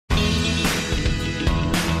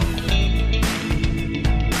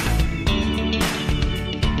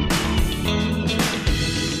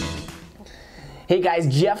Hey guys,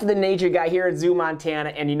 Jeff the Nature Guy here at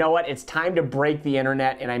ZooMontana, and you know what? It's time to break the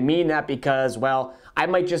internet, and I mean that because, well, I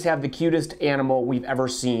might just have the cutest animal we've ever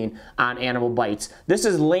seen on Animal Bites. This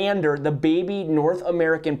is Lander, the baby North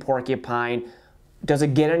American porcupine. Does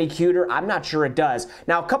it get any cuter? I'm not sure it does.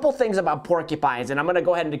 Now, a couple things about porcupines, and I'm going to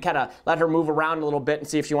go ahead and kind of let her move around a little bit and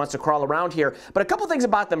see if she wants to crawl around here. But a couple things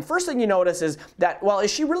about them. First thing you notice is that, well,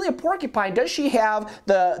 is she really a porcupine? Does she have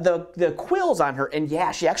the quills on her? And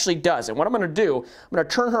yeah, she actually does. And what I'm going to do, I'm going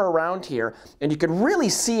to turn her around here, and you can really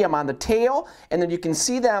see them on the tail, and then you can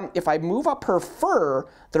see them, if I move up her fur,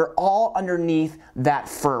 they're all underneath that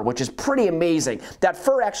fur, which is pretty amazing. That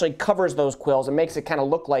fur actually covers those quills and makes it kind of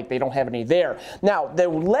look like they don't have any there. Now, the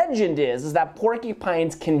legend is that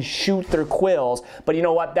porcupines can shoot their quills, but you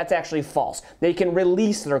know what? That's actually false. They can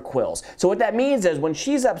release their quills. So what that means is when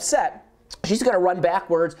she's upset, she's going to run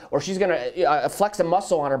backwards, or she's going to flex a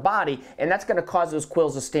muscle on her body, and that's going to cause those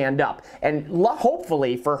quills to stand up. And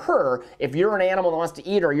hopefully for her, if you're an animal that wants to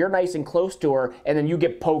eat her, you're nice and close to her, and then you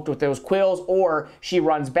get poked with those quills, or she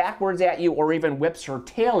runs backwards at you, or even whips her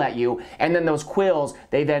tail at you, and then those quills,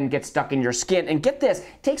 they then get stuck in your skin. And get this,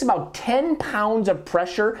 it takes about 10 pounds of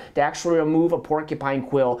pressure to actually remove a porcupine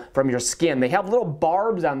quill from your skin. They have little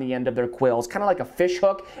barbs on the end of their quills, kind of like a fish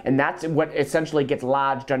hook, and that's what essentially gets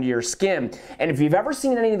lodged under your skin. And if you've ever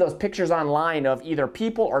seen any of those pictures online of either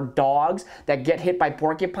people or dogs that get hit by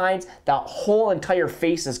porcupines, the whole entire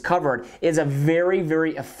face is covered. Is a very,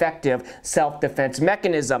 very effective self-defense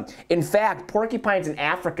mechanism. In fact, porcupines in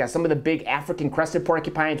Africa, some of the big African crested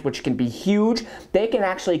porcupines, which can be huge, they can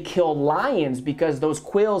actually kill lions because those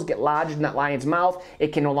quills get lodged in that lion's mouth.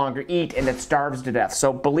 It can no longer eat and it starves to death.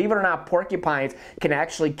 So believe it or not, porcupines can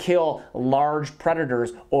actually kill large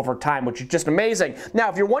predators over time, which is just amazing. Now,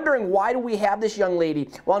 if you're wondering why do we have this young lady?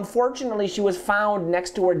 Well, unfortunately, she was found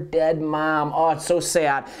next to her dead mom. Oh, it's so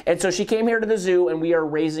sad. And so she came here to the zoo, and we are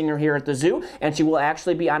raising her here at the zoo, and she will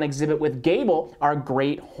actually be on exhibit with Gable, our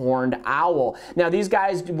great horned owl. Now, these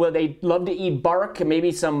guys, well, they love to eat bark,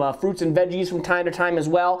 maybe some fruits and veggies from time to time as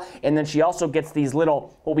well. And then she also gets these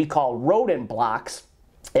little, what we call rodent blocks.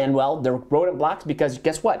 And well, they're rodent blocks because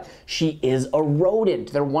guess what? She is a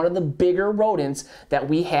rodent. They're one of the bigger rodents that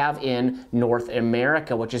we have in North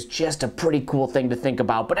America, which is just a pretty cool thing to think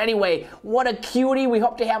about. But anyway, what a cutie. We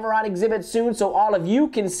hope to have her on exhibit soon so all of you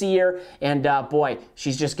can see her. And boy,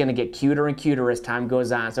 she's just going to get cuter and cuter as time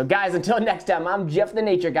goes on. So guys, until next time, I'm Jeff the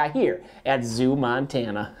Nature Guy here at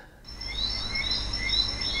ZooMontana.